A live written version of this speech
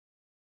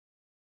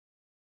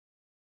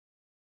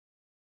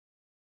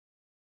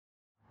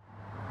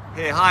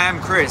Hey, hi, I'm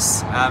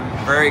Chris. I'm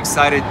very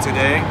excited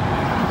today.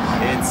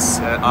 It's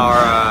our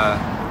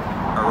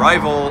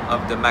arrival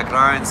of the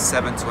McLaren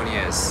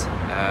 720S.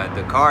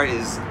 The car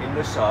is in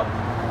the shop.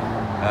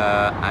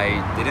 I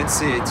didn't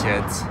see it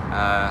yet.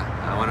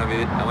 I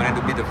wanted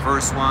to be the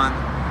first one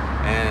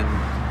and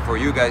for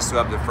you guys to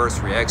have the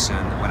first reaction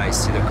when I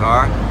see the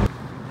car.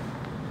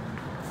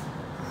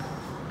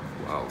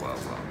 Wow, wow,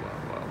 wow, wow,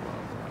 wow,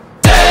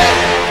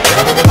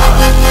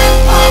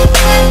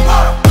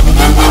 wow.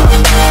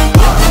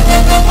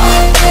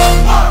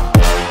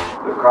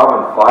 The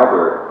carbon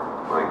fiber,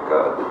 my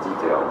god, the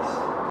details.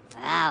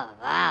 Wow,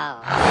 wow.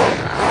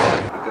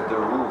 Look at the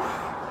roof.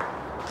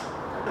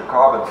 The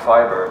carbon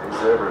fiber is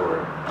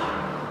everywhere.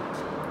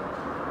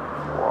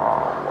 Wow,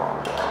 wow,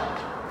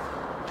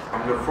 wow.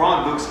 From the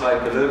front looks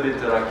like a little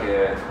bit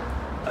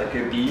like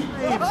a bee.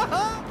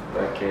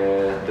 Like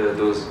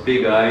those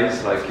big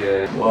eyes, like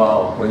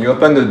wow. When you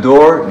open the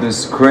door, the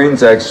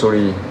screens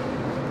actually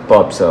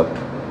pops up.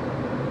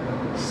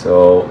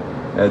 So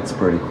that's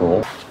pretty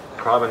cool.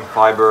 Carbon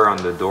fiber on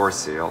the door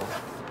seal.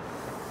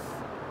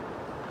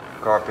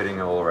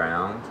 Carpeting all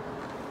around.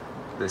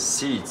 The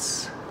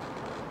seats,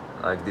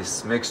 like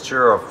this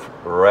mixture of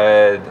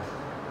red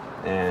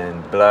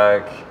and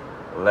black,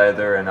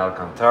 leather and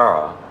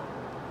Alcantara.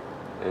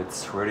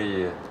 It's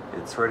really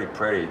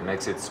pretty. It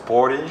makes it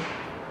sporty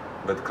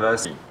but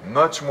classy.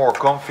 Much more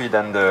comfy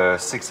than the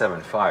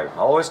 675. I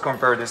always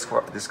compare this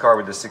car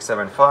with the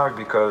 675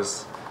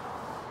 because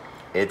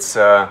it's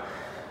a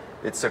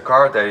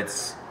car that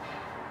it's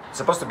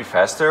supposed to be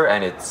faster,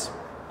 and it's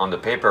on the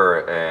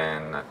paper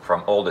and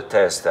from all the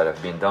tests that have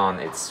been done,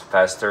 it's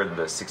faster than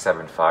the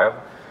 675.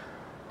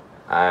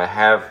 I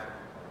have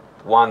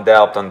one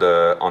doubt on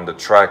the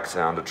track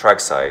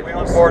side. We're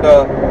on board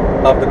of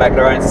the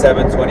McLaren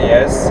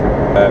 720S.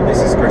 This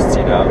is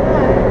Christina.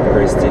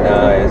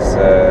 Christina is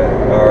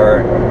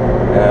our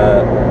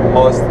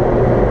most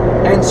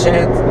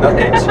not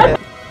ancient.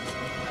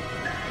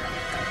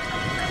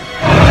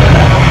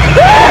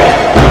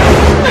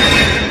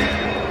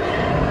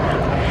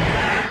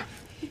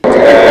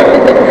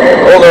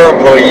 Older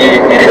employee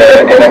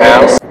in the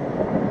house.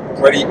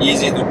 Pretty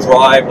easy to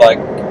drive, like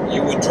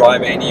you would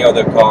drive any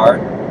other car.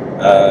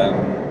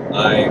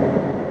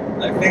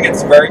 I think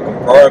it's very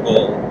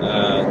comparable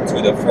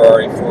to the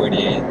Ferrari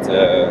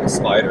 48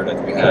 Spider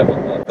that we have.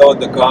 I thought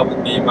the car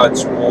would be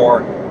much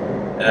more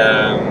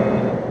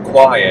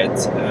quiet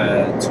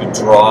to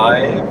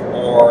drive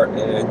or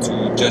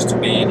to just to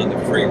be on the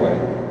freeway.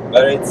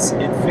 But it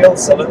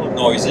feels a little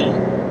noisy.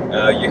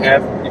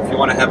 If you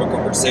want to have a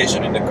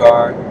conversation in the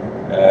car,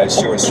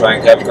 she was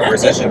trying to have a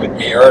conversation with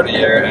me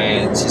earlier,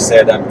 and she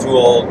said I'm too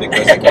old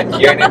because I can't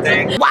hear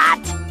anything.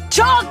 What?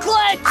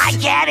 Chocolate! I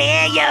can't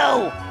hear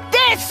you!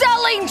 They're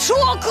selling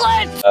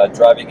chocolate!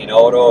 Driving in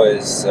auto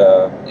is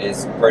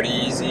pretty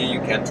easy.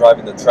 You can drive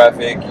in the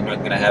traffic. You're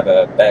not gonna have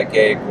a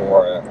backache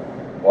or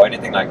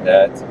anything like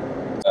that.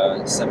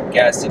 Some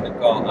gas in the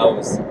car. I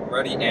was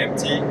already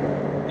empty,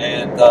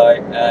 and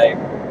I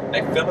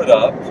filled it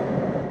up.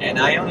 And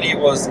I only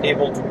was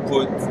able to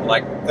put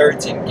like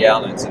 13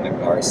 gallons in the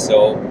car,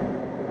 so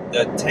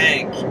the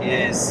tank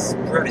is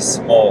pretty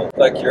small.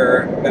 Like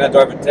you're gonna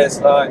drive a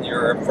Tesla and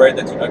you're afraid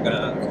that you're not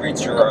gonna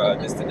reach your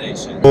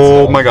destination.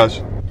 Oh my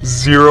gosh,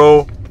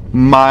 0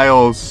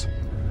 miles.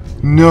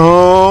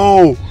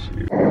 No!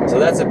 So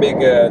that's a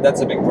big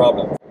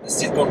problem. The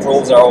seat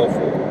controls are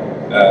awful.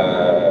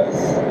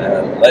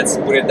 Let's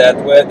put it that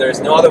way.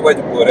 There's no other way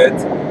to put it.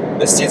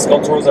 The seat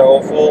controls are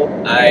awful.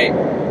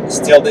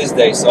 Still this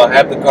day, so I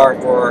have the car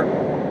for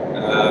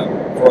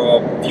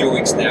a few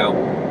weeks now,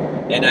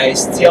 and I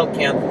still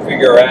can't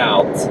figure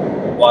out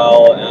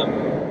while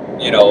I'm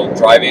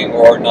driving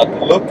or not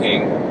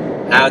looking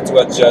how to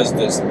adjust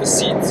the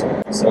seat.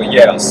 So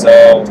yeah,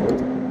 so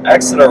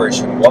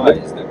acceleration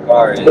wise the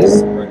car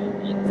is pretty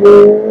neat.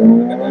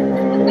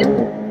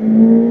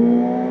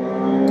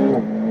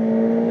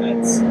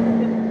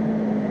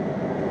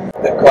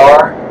 The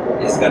car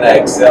is gonna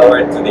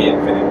accelerate to the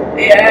infinite.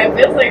 Yeah, it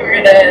feels like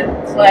we're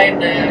gonna fly in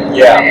the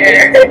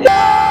air.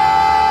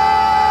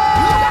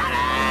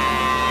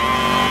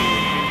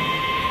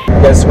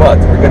 Guess what?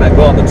 We're gonna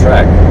go on the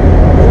track.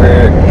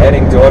 We're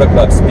heading to Auto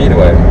Club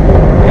Speedway,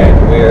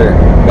 and we're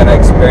gonna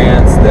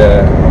experience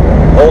the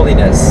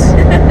holiness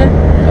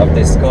of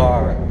this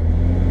car.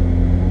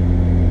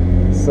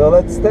 So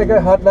let's take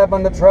a hot lap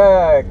on the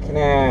track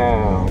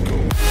now.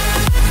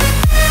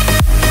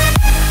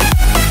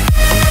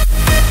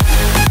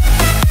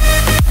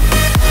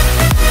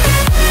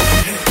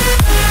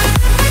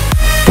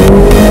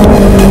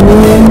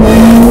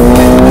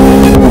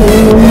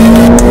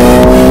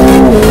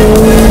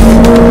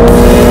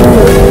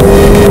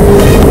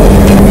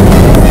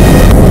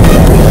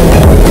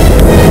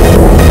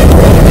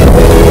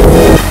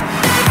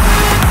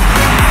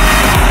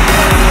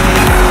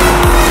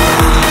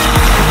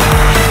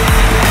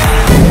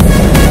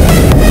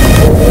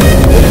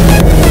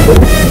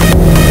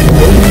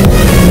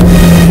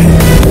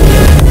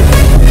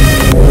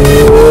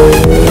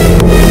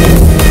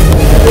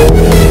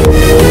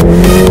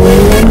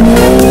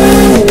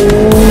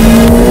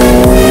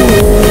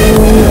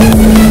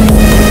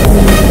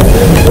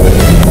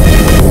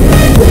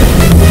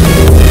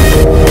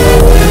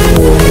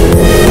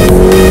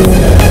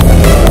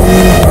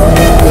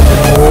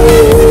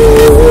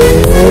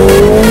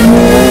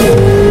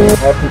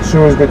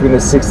 between the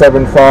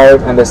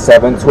 675 and the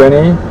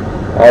 720,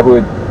 I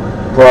would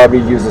probably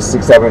use the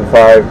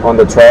 675 on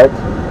the track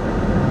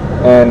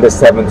and the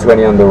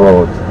 720 on the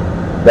road.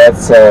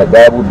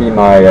 That would be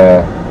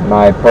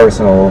my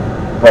personal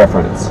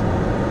preference.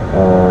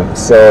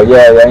 So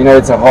yeah, you know,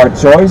 it's a hard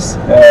choice.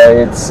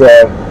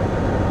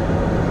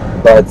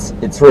 But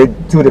it's for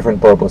two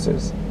different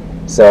purposes.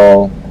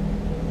 So,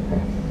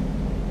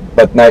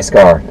 but nice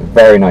car,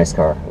 very nice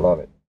car, love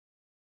it.